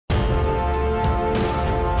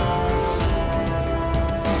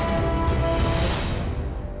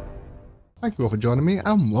Thank you all for joining me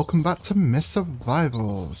and welcome back to Miss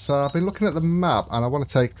Survival. So I've been looking at the map and I want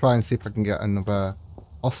to try and see if I can get another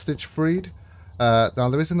hostage freed. Now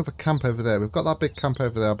there is another camp over there. We've got that big camp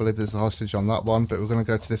over there. I believe there's a hostage on that one, but we're going to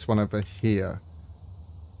go to this one over here.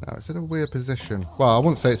 Now it's in a weird position. Well, I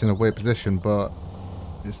wouldn't say it's in a weird position, but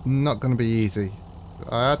it's not going to be easy.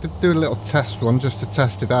 I had to do a little test run just to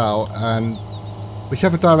test it out, and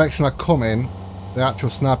whichever direction I come in, the actual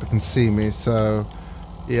sniper can see me, so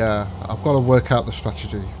yeah, I've got to work out the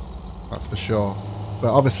strategy, that's for sure.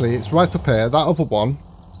 But obviously it's right up here. That other one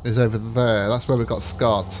is over there. That's where we got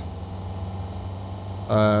Scott.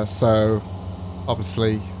 So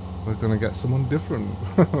obviously we're going to get someone different.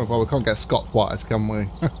 Well, we can't get Scott Wise, can we?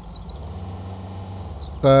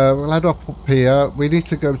 So we'll head up here. We need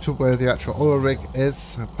to go to where the actual oil rig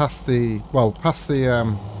is, past the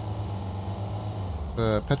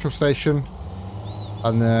petrol station,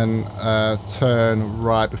 and then turn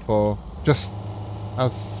right before, just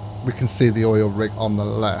as we can see the oil rig on the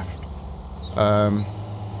left.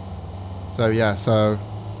 So yeah,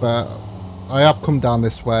 but I have come down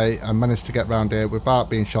this way and managed to get round here without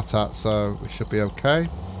being shot at, so we should be okay.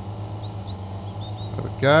 There we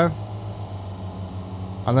go.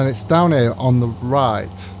 And then it's down here on the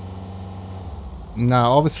right.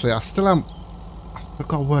 Now obviously I've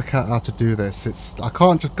got to work out how to do this. I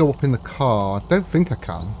can't just go up in the car. I don't think I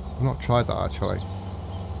can. I've not tried that actually.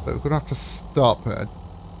 But we're going to have to stop. I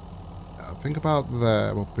think about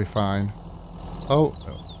there will be fine. Oh.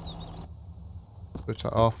 Switch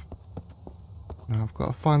that off. Now I've got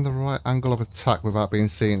to find the right angle of attack without being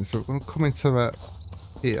seen. So we're going to come into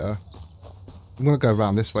here. I'm going to go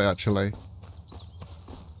around this way actually.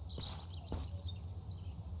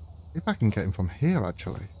 If I can get him from here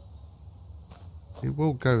actually. He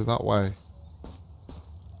will go that way.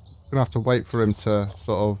 Gonna have to wait for him to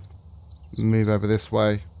sort of move over this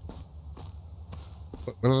way.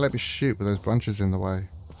 But will it let me shoot with those branches in the way?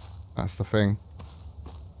 That's the thing.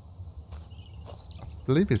 I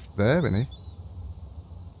believe he's there, isn't he?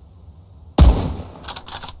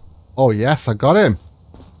 Oh yes, I got him.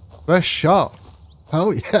 First shot.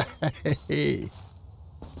 Oh yeah.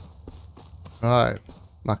 Right.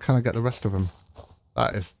 Now can I get the rest of them?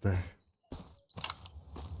 That is the...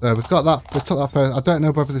 There, we've got that. We took that first. I don't know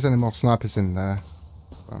whether there's any more snipers in there.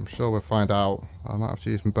 But I'm sure we'll find out. I might have to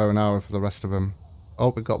use my bow and arrow for the rest of them. Oh,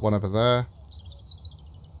 we've got one over there.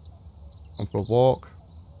 On for a walk.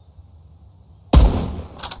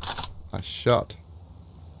 Nice shot.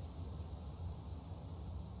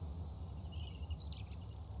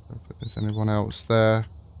 I don't think there's anyone else there.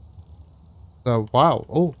 Oh, wow.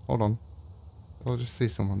 Oh, hold on. I'll just see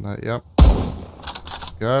someone there. Yep.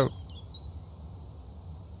 Go.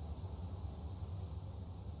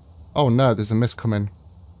 Oh no, there's a mist coming.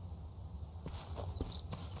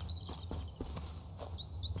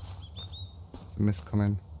 There's a mist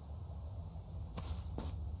coming.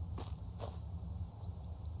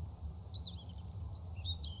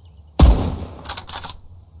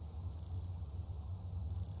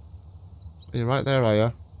 Are you right there, are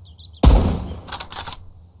you?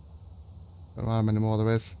 Don't know how many more there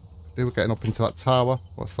is. We're getting up into that tower.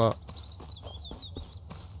 What's that?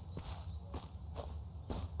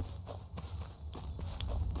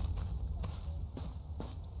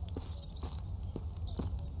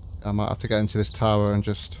 I might have to get into this tower and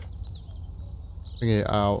just bring it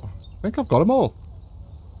out. I think I've got them all.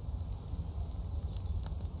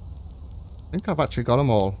 I think I've actually got them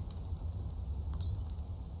all.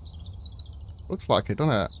 Looks like it,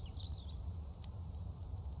 doesn't it?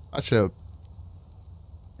 Actually,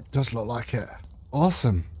 it does look like it.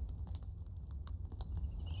 Awesome.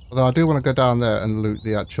 Although I do want to go down there and loot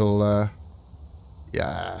the actual...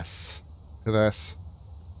 Yes. Look at this.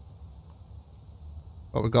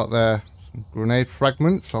 What we got there? Some grenade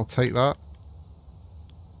fragments. I'll take that.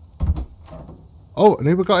 Oh, and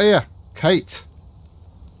who we got here? Kate.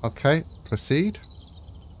 Okay, proceed.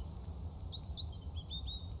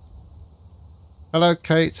 Hello,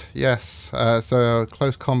 Kate. Yes, so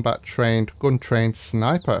close combat trained, gun trained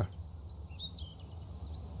sniper.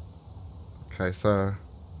 Okay, so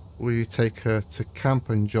will you take her to camp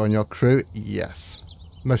and join your crew? Yes,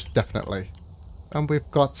 most definitely. And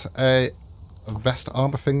we've got a vest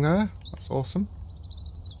armor thing there. That's awesome.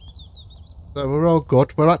 So we're all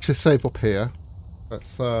good. We're actually safe up here.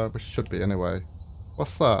 That's we should be anyway.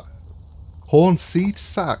 What's that? Corn seed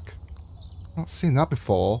sack. Not seen that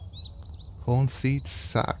before. Corn seed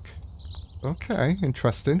sack. Okay,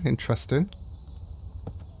 interesting, interesting.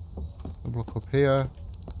 Look up here.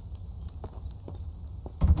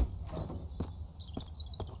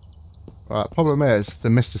 Right, problem is the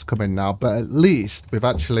mist is coming now, but at least we've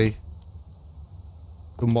actually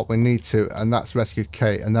done what we need to, and that's rescue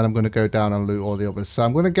Kate, and then I'm going to go down and loot all the others. So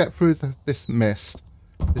I'm going to get through this mist.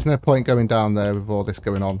 There's no point going down there with all this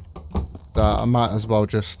going on. So I might as well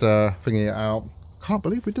just thingy it out. Can't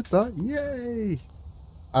believe we did that. Yay!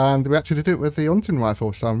 And we actually did it with the hunting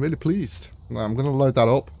rifle, so I'm really pleased. I'm going to load that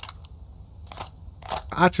up.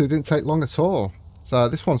 Actually, it didn't take long at all. So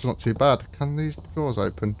this one's not too bad. Can these doors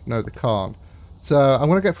open? No, they can't. So I'm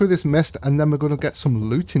going to get through this mist, and then we're going to get some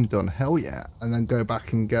looting done. Hell yeah. And then go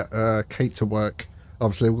back and get Kate to work.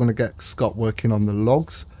 Obviously, we're going to get Scott working on the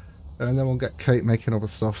logs. And then we'll get Kate making other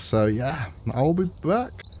stuff. So yeah, I'll be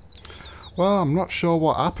back. Well, I'm not sure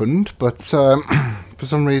what happened, but for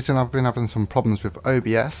some reason I've been having some problems with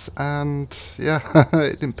OBS, and yeah,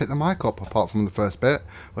 it didn't pick the mic up apart from the first bit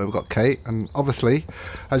where we've got Kate. And obviously,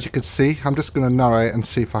 as you can see, I'm just going to narrate and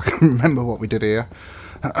see if I can remember what we did here.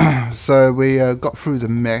 So we got through the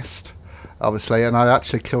mist, obviously, and I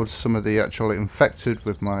actually killed some of the actual infected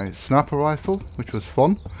with my sniper rifle, which was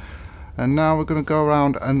fun. And now we're going to go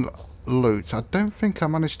around and loot. I don't think I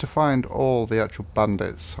managed to find all the actual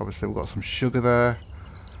bandits. Obviously we've got some sugar there,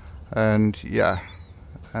 and yeah,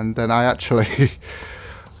 and then I actually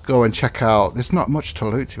go and check out. There's not much to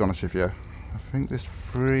loot, to be honest with you. I think there's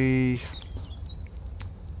three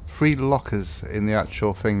lockers in the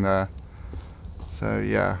actual thing there. So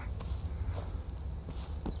yeah,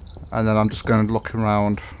 and then I'm just going to look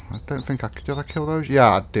around. I don't think did I kill those? Yeah,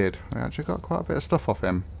 I did. I actually got quite a bit of stuff off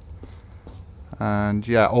him. And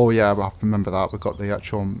yeah, oh yeah, I remember that. We've got the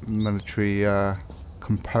actual military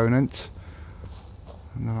component.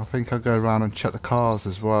 And then I think I'll go around and check the cars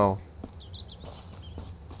as well.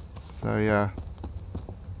 So yeah.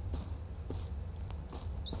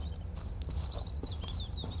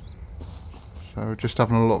 So we're just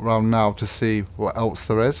having a look around now to see what else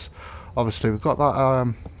there is. Obviously we've got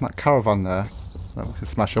that caravan there that we can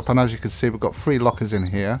smash up. And as you can see, we've got 3 lockers in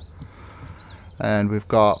here. And we've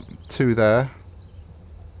got 2 there.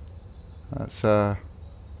 That's don't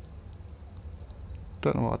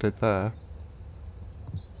know what I did there.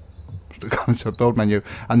 Just gone into a build menu,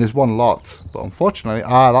 and there's 1 locked, but unfortunately,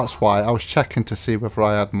 that's why I was checking to see whether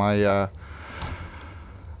I had my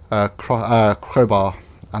crowbar,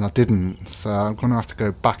 and I didn't. So I'm gonna have to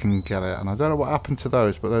go back and get it. And I don't know what happened to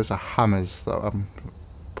those, but those are hammers that I'm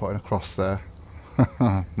putting across there.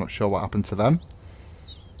 Not sure what happened to them,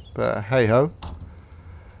 but hey ho.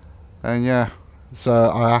 And yeah.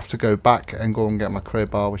 So I have to go back and go and get my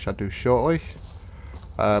crowbar, which I do shortly.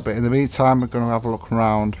 But in the meantime, we're going to have a look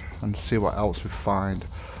around and see what else we find.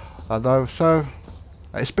 So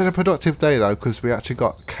it's been a productive day though, because we actually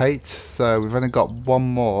got Kate. So we've only got 1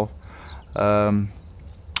 more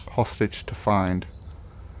hostage to find.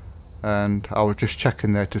 And I was just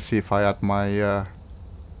checking there to see if I had my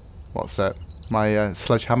my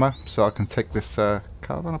sledgehammer, so I can take this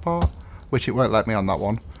caravan apart. Which it won't let me on that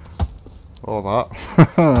one. Or that.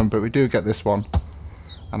 But we do get this one.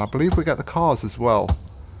 And I believe we get the cars as well.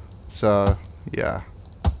 So, yeah.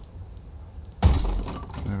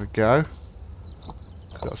 There we go.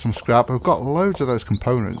 Got some scrap. We've got loads of those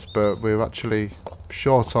components, but we're actually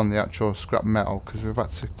short on the actual scrap metal because I've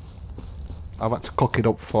had to cook it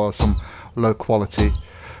up for some low quality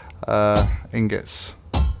ingots.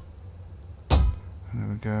 There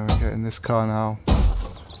we go. We're getting this car now.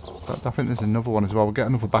 I think there's another one as well. We'll get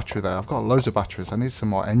another battery there. I've got loads of batteries. I need some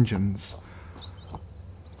more engines.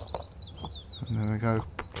 And there we go.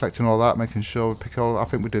 Collecting all that, making sure we pick all. I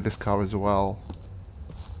think we do this car as well.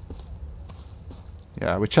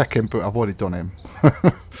 Yeah, we're checking, but I've already done him.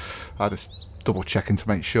 I just double checking to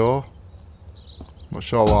make sure. Not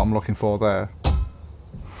sure what I'm looking for there.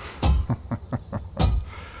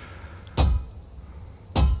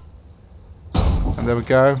 And there we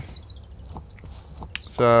go.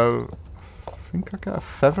 So I think I get a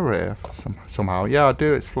feather here somehow. Yeah, I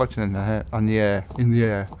do. It's floating in the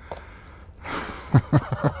air.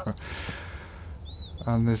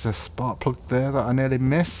 And there's a spark plug there that I nearly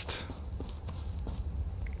missed.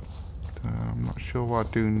 I'm not sure what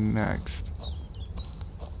I do next.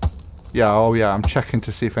 Yeah, oh yeah, I'm checking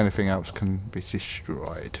to see if anything else can be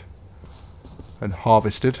destroyed and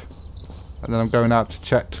harvested. And then I'm going out to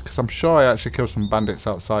check, because I'm sure I actually killed some bandits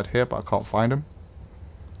outside here, but I can't find them.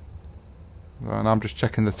 And I'm just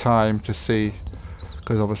checking the time to see,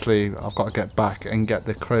 because obviously I've got to get back and get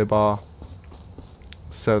the crowbar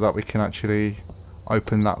so that we can actually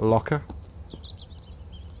open that locker.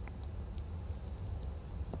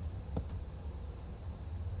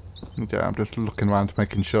 Yeah, I'm just looking around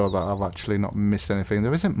making sure that I've actually not missed anything.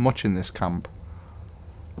 There isn't much in this camp.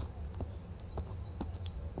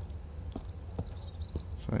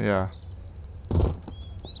 So yeah.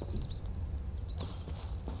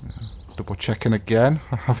 double checking again.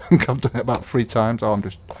 I think I've done it about 3 times. Oh, I'm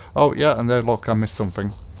just... Oh, yeah, and there, look, I missed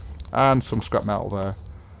something. And some scrap metal there.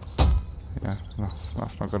 Yeah,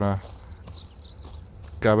 that's not going to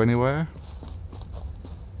go anywhere.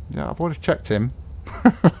 Yeah, I've already checked him.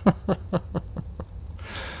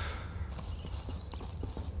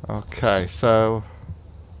 Okay, so...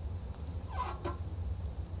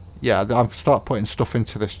 Yeah, I've started putting stuff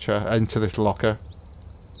into this chair, into this locker.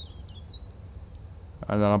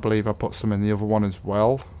 And then I believe I put some in the other one as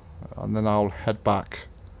well. And then I'll head back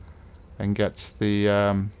and get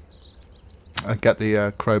the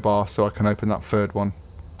crowbar so I can open that third one.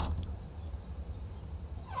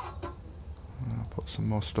 I'll put some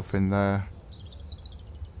more stuff in there.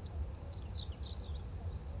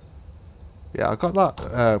 Yeah, I got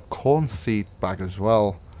that corn seed bag as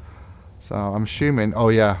well. So I'm assuming... Oh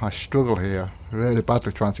yeah, I struggle here really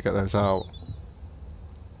badly trying to get those out.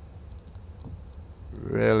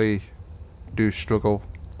 Really do struggle.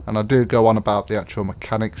 And I do go on about the actual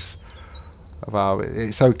mechanics about it.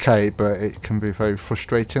 It's okay, but it can be very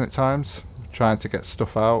frustrating at times trying to get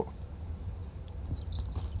stuff out.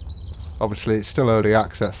 Obviously it's still early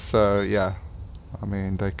access, so yeah, I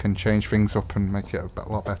mean they can change things up and make it a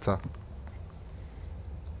lot better.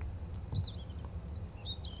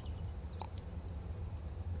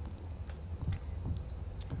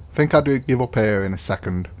 I think I do give up here in a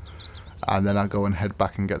second, and then I go and head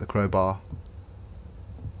back and get the crowbar.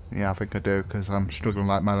 Yeah, I think I do, because I'm struggling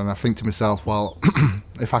like mad, and I think to myself, well,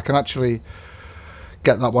 if I can actually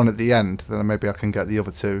get that one at the end, then maybe I can get the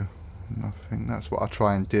other two. And I think that's what I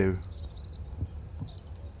try and do.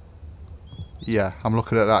 Yeah, I'm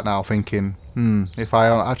looking at that now thinking, if I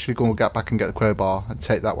actually go and get back and get the crowbar and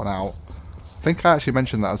take that one out. I think I actually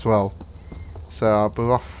mentioned that as well. So I'll be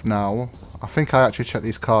off now. I think I actually checked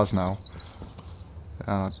these cars now.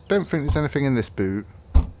 I don't think there's anything in this boot.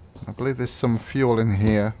 I believe there's some fuel in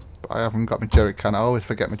here, but I haven't got my jerry can. I always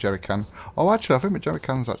forget my jerry can. Oh, actually, I think my jerry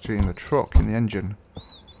can's actually in the truck, in the engine.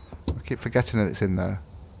 I keep forgetting that it's in there.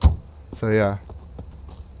 So, yeah.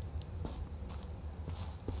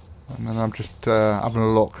 And then I'm just having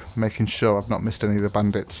a look, making sure I've not missed any of the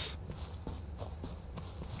bandits.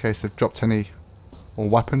 In case they've dropped any more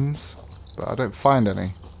weapons, but I don't find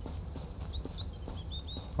any.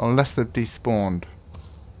 Unless they've despawned.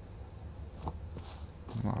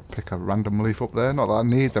 I'll pick a random leaf up there. Not that I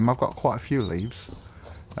need them. I've got quite a few leaves.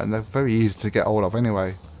 And they're very easy to get hold of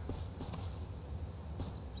anyway.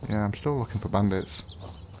 Yeah, I'm still looking for bandits.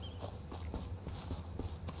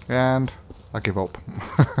 And I give up.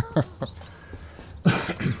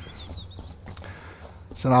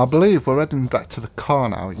 So now I believe we're heading back to the car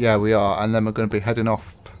now. Yeah, we are. And then we're going to be heading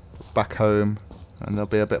off back home. And there'll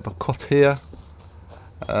be a bit of a cut here.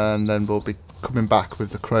 And then we'll be coming back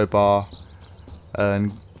with the crowbar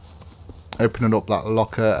and opening up that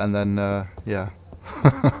locker, and then yeah,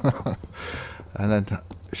 and then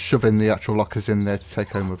shoving the actual lockers in there to take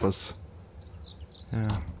home with us.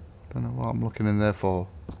 Yeah, don't know what I'm looking in there for.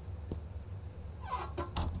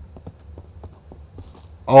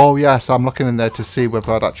 Oh yes, I'm looking in there to see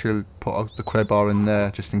whether I'd actually put the crowbar in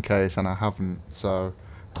there just in case, and I haven't, so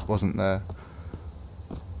it wasn't there.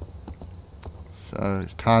 So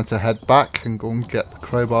it's time to head back and go and get the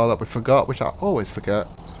crowbar that we forgot, which I always forget.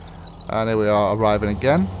 And here we are arriving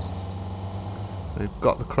again. We've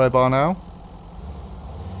got the crowbar now.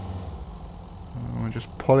 And we're just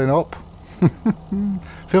pulling up.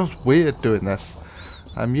 Feels weird doing this.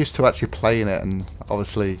 I'm used to actually playing it and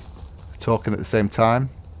obviously talking at the same time,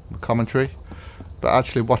 the commentary. But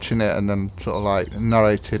actually watching it and then sort of like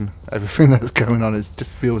narrating everything that's going on,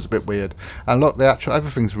 just feels a bit weird. And look,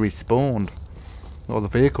 everything's respawned. All the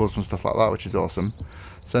vehicles and stuff like that, which is awesome.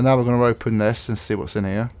 So now we're going to open this and see what's in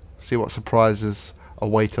here. See what surprises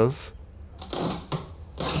await us.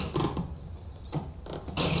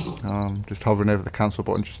 Just hovering over the cancel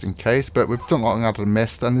button just in case. But we've done long out of the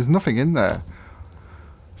mist and there's nothing in there.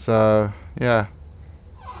 So, yeah.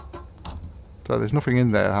 So there's nothing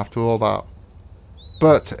in there after all that.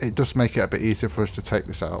 But it does make it a bit easier for us to take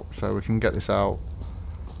this out. So we can get this out.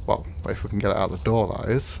 Well, if we can get it out the door, that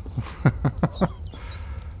is.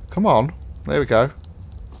 Come on, there we go.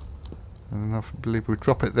 And I believe we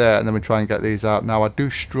drop it there and then we try and get these out. Now I do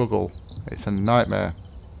struggle, it's a nightmare.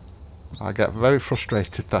 I get very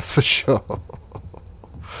frustrated, that's for sure.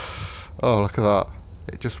 Oh, look at that.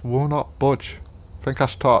 It just will not budge. I think I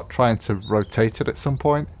start trying to rotate it at some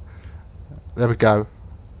point. There we go.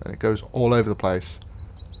 And it goes all over the place.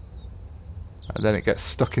 And then it gets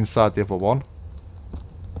stuck inside the other one.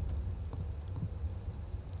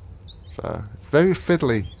 So, it's very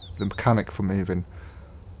fiddly, the mechanic for moving.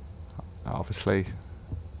 Obviously,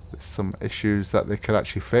 some issues that they could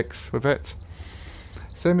actually fix with it.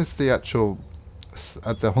 Same as the actual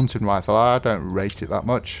the hunting rifle. I don't rate it that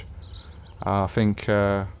much. I think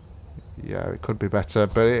yeah, it could be better,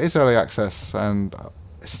 but it is early access and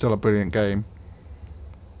it's still a brilliant game.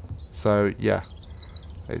 So yeah,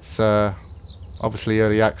 it's obviously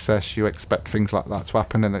early access. You expect things like that to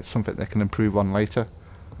happen, and it's something they can improve on later.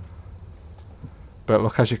 But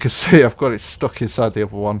look, as you can see, I've got it stuck inside the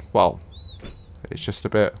other one. Well, it's just a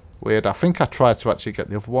bit weird. I think I tried to actually get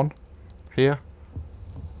the other one here.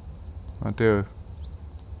 I do.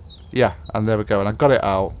 Yeah, and there we go. And I got it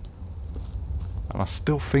out. And I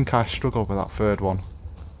still think I struggled with that third one.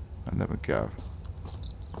 And there we go.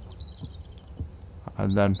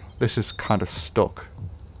 And then this is kind of stuck.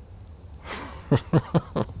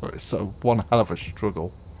 It's one hell of a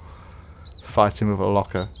struggle fighting with a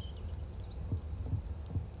locker.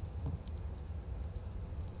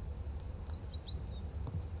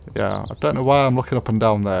 Yeah, I don't know why I'm looking up and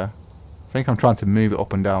down there. I think I'm trying to move it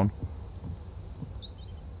up and down.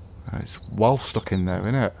 It's well stuck in there,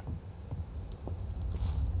 isn't it?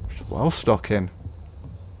 It's well stuck in.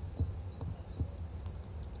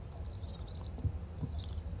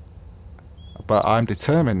 But I'm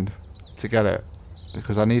determined to get it,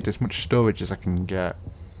 because I need as much storage as I can get.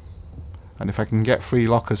 And if I can get 3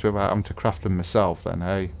 lockers without having to craft them myself, then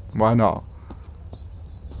hey, why not?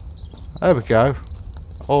 There we go.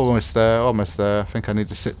 Almost there, almost there. I think I need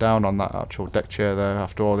to sit down on that actual deck chair there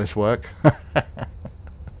after all this work.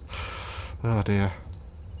 Oh dear.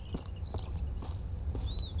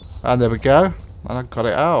 And there we go. And I got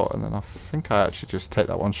it out. And then I think I actually just take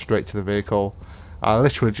that one straight to the vehicle. I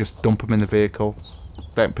literally just dump them in the vehicle.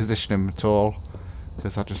 Don't position them at all.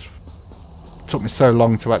 Because it took me so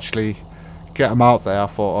long to actually get them out there. I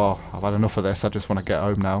thought, oh, I've had enough of this. I just want to get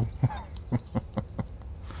home now.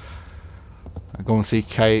 I go and see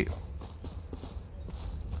Kate.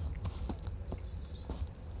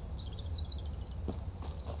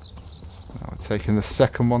 Taking the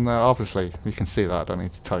second one there, obviously you can see that, I don't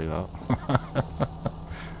need to tell you that.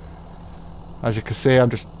 As you can see, I'm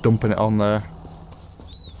just dumping it on there.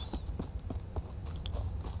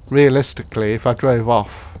 Realistically, if I drove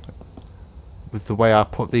off with the way I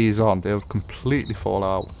put these on, they would completely fall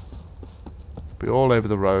out. Be all over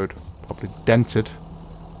the road, probably dented.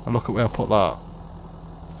 And look at where I put that.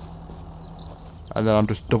 And then I'm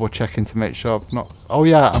just double checking to make sure I've not... Oh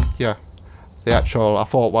yeah, yeah. The actual, I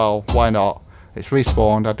thought, well, why not? It's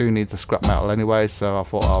respawned. I do need the scrap metal anyway, so I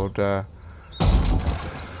thought I would...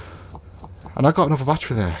 And I got another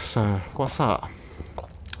battery there, so what's that?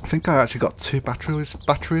 I think I actually got 2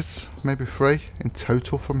 batteries, maybe 3 in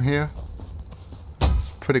total from here. That's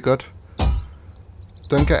pretty good.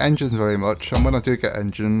 Don't get engines very much, and when I do get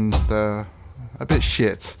engines, they're a bit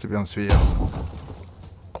shit, to be honest with you.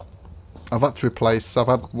 I've had to replace, I've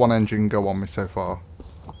had 1 engine go on me so far.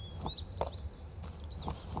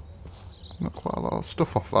 Not quite a lot of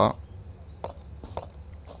stuff off that.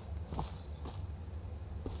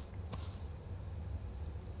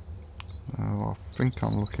 Oh, I think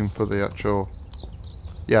I'm looking for the actual...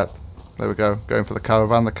 Yeah, there we go. Going for the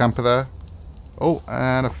caravan, the camper there. Oh,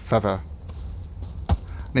 and a feather.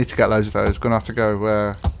 Need to get loads of those. Gonna have to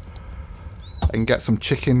go and get some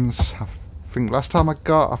chickens. I think last time I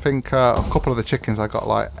got, a couple of the chickens, I got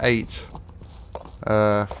like 8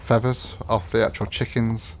 feathers off the actual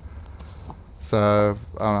chickens. So,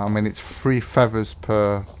 I mean, it's 3 feathers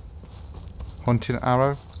per hunting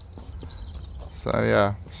arrow. So,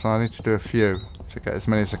 yeah. So, I need to do a few to get as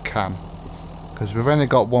many as I can. Because we've only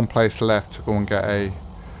got 1 place left to go and get a...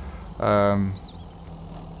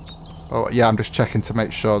 oh, yeah, I'm just checking to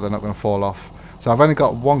make sure they're not going to fall off. So, I've only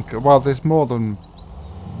got 1... Well, there's more than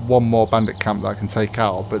 1 more bandit camp that I can take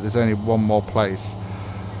out. But there's only 1 more place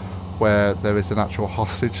where there is an actual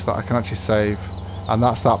hostage that I can actually save. And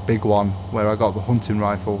that's that big one where I got the hunting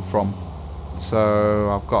rifle from.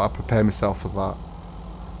 So I've got to prepare myself for that.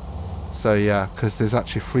 So yeah, because there's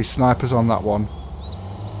actually 3 snipers on that one.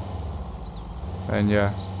 And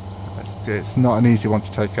yeah, it's not an easy one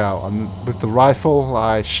to take out. And with the rifle,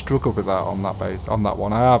 I struggled with that on that base, on that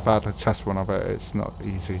one. I have had a test run of it. It's not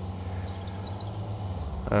easy.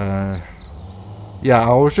 Yeah,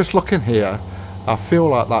 I was just looking here. I feel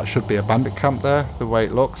like that should be a bandit camp there, the way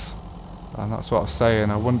it looks. And that's what I was saying.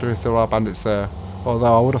 I wonder if there are bandits there.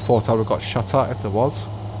 Although I would have thought I would have got shot at if there was.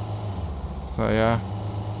 So yeah.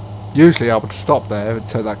 Usually I would stop there and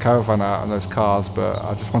take that caravan out and those cars, but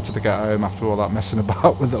I just wanted to get home after all that messing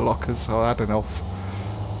about with the lockers, so I had enough.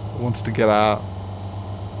 I wanted to get out.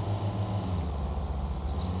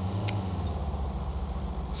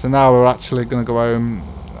 So now we're actually going to go home.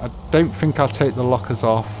 I don't think I'll take the lockers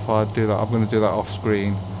off. I'll do that. I'm going to do that off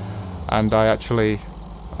screen. And I at least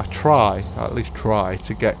try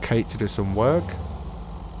to get Kate to do some work.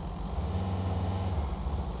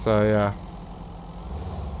 So yeah.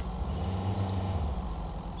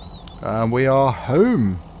 And we are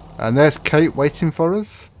home. And there's Kate waiting for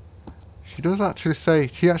us. She does actually say,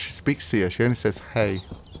 she actually speaks to you. She only says hey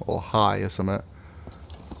or hi or something.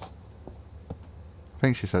 I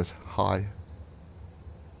think she says hi.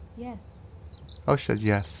 Yes. Oh, she said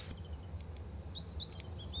yes.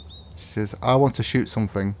 She says, I want to shoot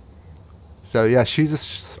something. So yeah, she's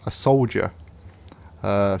a soldier.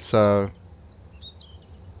 So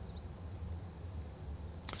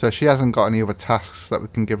she hasn't got any other tasks that we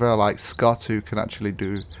can give her, like Scott, who can actually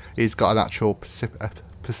do. He's got an actual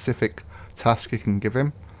specific task you can give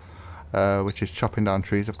him, which is chopping down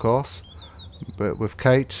trees, of course. But with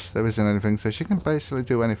Kate, there isn't anything, so she can basically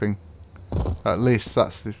do anything. At least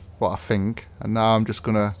that's what I think. And now I'm just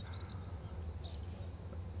gonna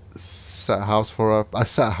set a house for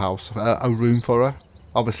her. A room for her.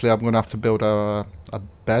 Obviously, I'm gonna have to build her a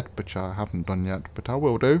bed, which I haven't done yet, but I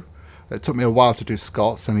will do. It took me a while to do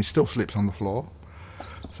Scott's, and he still sleeps on the floor.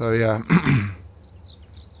 So yeah,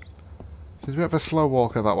 she's a bit of a slow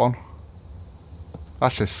walker, that one.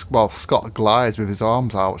 Actually, well, Scott glides with his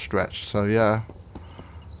arms outstretched, so yeah.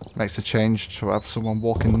 Makes a change to have someone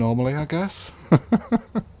walking normally, I guess.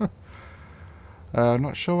 I'm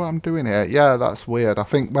not sure what I'm doing here. Yeah, that's weird. I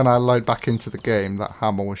think when I load back into the game, that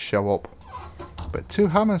hammer will show up. But 2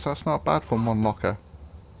 hammers, that's not bad from 1 locker.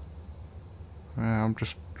 Yeah, I'm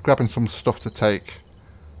just grabbing some stuff to take.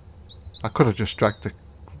 I could have just dragged the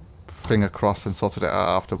thing across and sorted it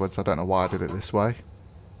out afterwards. I don't know why I did it this way.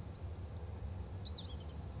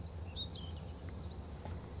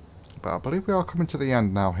 But I believe we are coming to the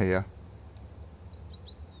end now here.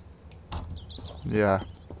 Yeah.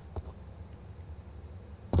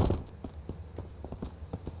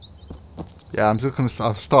 Yeah, I'm just going to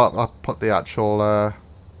I'll put the actual,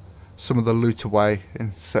 some of the loot away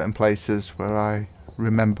in certain places where I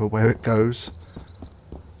remember where it goes.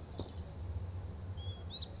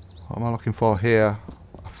 What am I looking for here?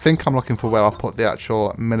 I think I'm looking for where I put the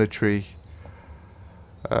actual military.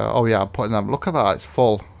 Oh yeah, I'm putting that. Look at that, it's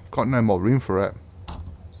full. I've got no more room for it.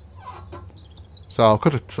 So I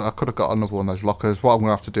could have got another one of those lockers. What I'm going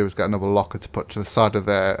to have to do is get another locker to put to the side of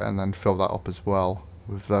there and then fill that up as well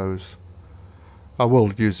with those. I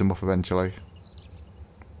will use them up eventually.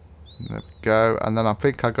 There we go. And then I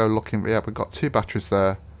think I go looking. Yeah, we've got 2 batteries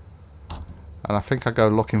there. And I think I go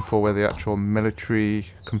looking for where the actual military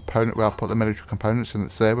component, where I put the military components, and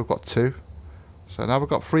it's there. We've got 2. So now we've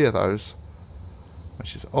got 3 of those,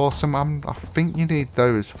 which is awesome. I think you need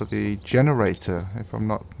those for the generator, if I'm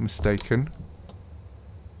not mistaken.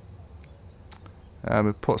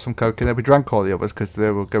 We put some coke in there. We drank all the others because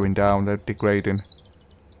they were going down. They're degrading.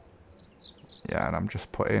 Yeah, and I'm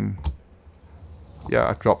just putting... Yeah,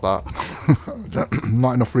 I dropped that.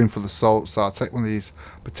 Not enough room for the salt, so I'll take one of these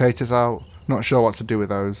potatoes out. Not sure what to do with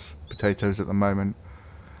those potatoes at the moment.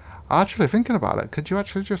 Actually, thinking about it, could you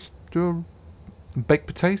actually just do a baked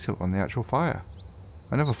potato on the actual fire?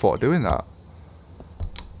 I never thought of doing that.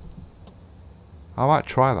 I might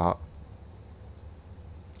try that.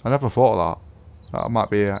 I never thought of that. That might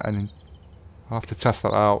be I'll have to test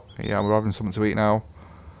that out. Yeah, we're having something to eat now.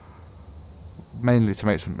 Mainly to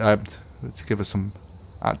make some, to give us some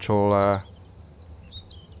actual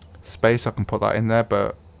space. I can put that in there,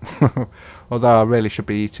 but although I really should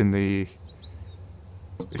be eating the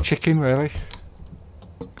chicken, really,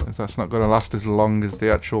 because that's not going to last as long as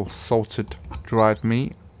the actual salted dried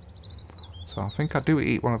meat. So I think I do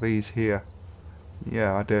eat one of these here.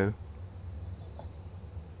 Yeah, I do.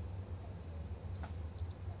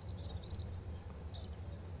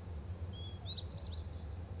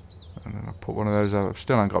 And then I put one of those out.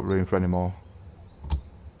 Still ain't got room for any more.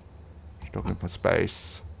 Just looking for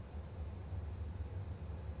space.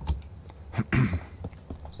 Okay,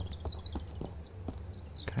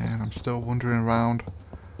 and I'm still wandering around.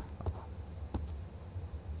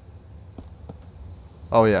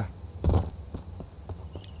 Oh yeah.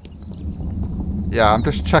 Yeah, I'm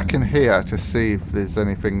just checking here to see if there's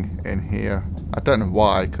anything in here. I don't know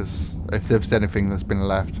why, because if there's anything that's been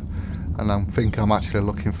left. And I think I'm actually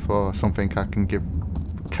looking for something I can give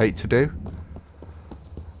Kate to do.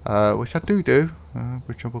 Which I do,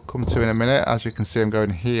 which I will come to in a minute. As you can see, I'm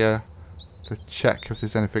going here to check if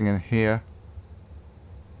there's anything in here.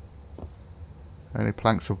 Any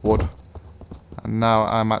planks of wood. And now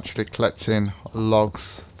I'm actually collecting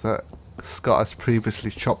logs that Scott has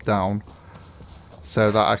previously chopped down,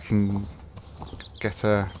 so that I can get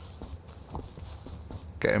a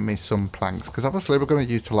getting me some planks, because obviously we're going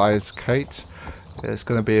to utilise Kate. It's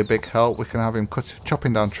going to be a big help. We can have him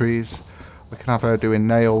chopping down trees. We can have her doing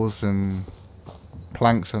nails and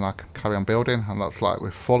planks, and I can carry on building, and looks like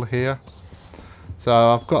we're full here. So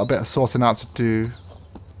I've got a bit of sorting out to do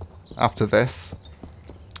after this.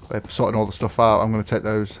 We're sorting all the stuff out. I'm going to take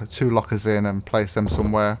those 2 lockers in and place them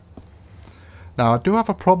somewhere. Now I do have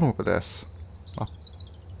a problem with this. I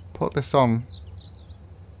put this on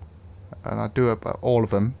and I do about all of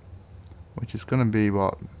them, which is going to be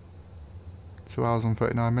what, 2 hours and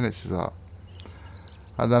 39 minutes is that?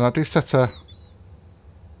 And then I do set her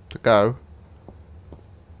to go,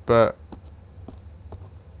 but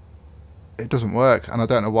it doesn't work, and I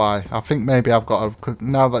don't know why. I think maybe I've got to,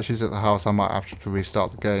 now that she's at the house, I might have to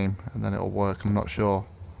restart the game and then it'll work. I'm not sure,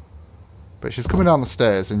 but she's coming down the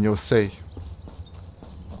stairs and you'll see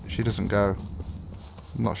she doesn't go.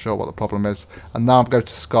 I'm not sure what the problem is. And now I'm going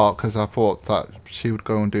to Scott because I thought that she would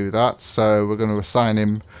go and do that, so we're going to assign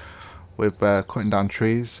him with cutting down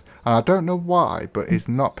trees, and I don't know why, but he's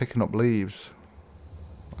not picking up leaves,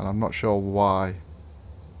 and I'm not sure why.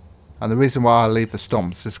 And the reason why I leave the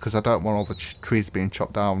stumps is because I don't want all the trees being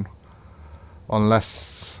chopped down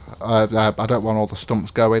unless I don't want all the stumps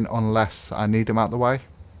going unless I need them out the way.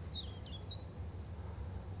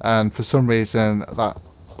 And for some reason that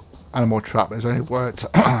animal trap has only worked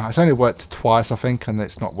it's only worked twice, I think, and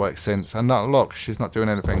it's not worked since. And now look, she's not doing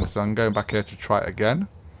anything, so I'm going back here to try it again.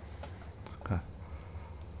 Okay.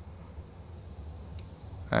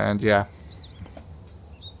 And yeah,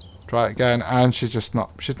 try it again, and she's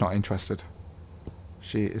not interested.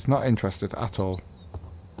 She is not interested at all.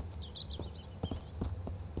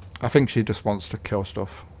 I think she just wants to kill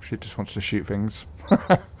stuff. She just wants to shoot things.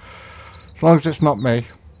 As long as it's not me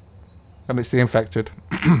and it's the infected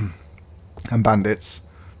and bandits.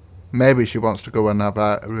 Maybe she wants to go and have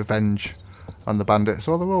a revenge on the bandits.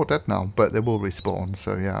 Well, they're all dead now, but they will respawn,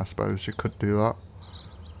 so yeah, I suppose she could do that.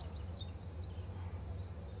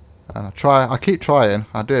 And I keep trying,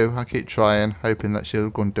 I keep trying, hoping that she'll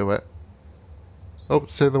go and do it. Oh,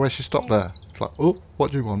 see the way she stopped there? It's like, oh,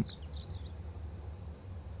 what do you want?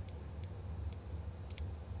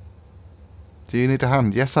 Do you need a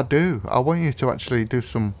hand? Yes, I do. I want you to actually do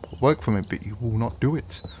some work for me, but you will not do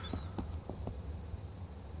it.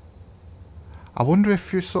 I wonder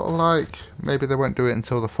if you sort of like, maybe they won't do it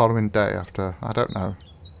until the following day after, I don't know.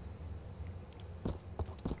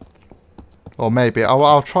 Or maybe,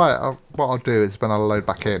 I'll try it. What I'll do is when I load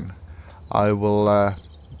back in, I will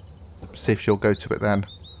see if she'll go to it then.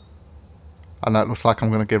 And it looks like I'm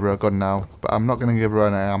going to give her a gun now, but I'm not going to give her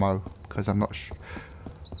any ammo because I'm not sure.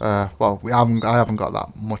 Well, I haven't got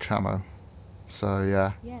that much ammo, so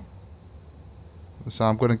yeah. Yes. So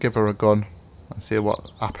I'm going to give her a gun and see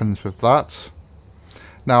what happens with that.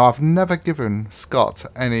 Now, I've never given Scott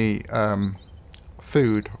any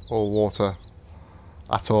food or water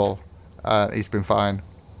at all. He's been fine.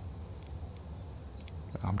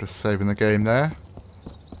 I'm just saving the game there.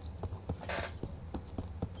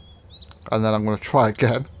 And then I'm going to try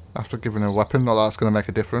again after giving her a weapon. Not that that's going to make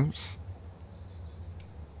a difference.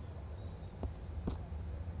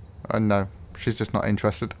 And no, she's just not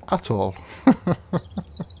interested at all. I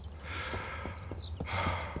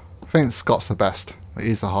think Scott's the best.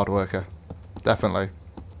 He's the hard worker, definitely.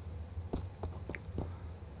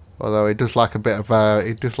 Although he does like a bit of,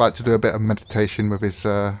 he does like to do a bit of meditation with his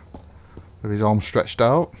arms stretched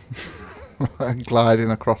out, and gliding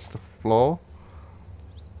across the floor.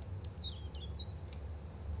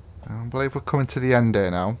 I believe we're coming to the end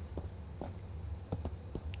here now.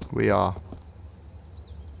 We are.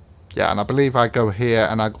 Yeah, and I believe I go here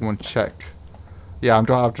and I go and check. Yeah, I'm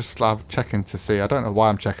just checking to see. I don't know why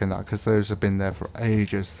I'm checking that because those have been there for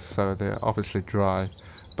ages, so they're obviously dry.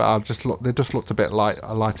 But I've just looked. They just looked a bit light,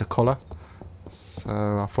 a lighter colour. So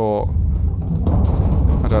I thought.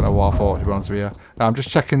 I don't know what I thought, to be honest with you. Now I'm just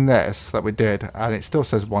checking this that we did, and it still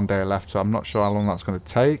says 1 day left. So I'm not sure how long that's going to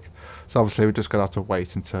take. So obviously we're just going to have to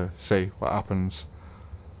wait until see what happens.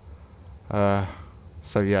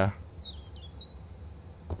 So yeah.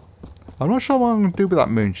 I'm not sure what I'm going to do with that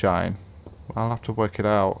moonshine. I'll have to work it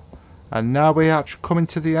out. And now we're actually coming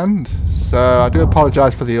to the end. So I do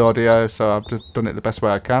apologise for the audio. So I've just done it the best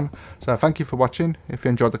way I can. So thank you for watching. If you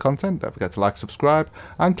enjoyed the content, don't forget to like, subscribe,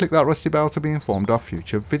 and click that rusty bell to be informed of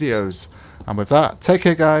future videos. And with that, take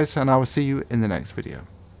care guys, and I will see you in the next video.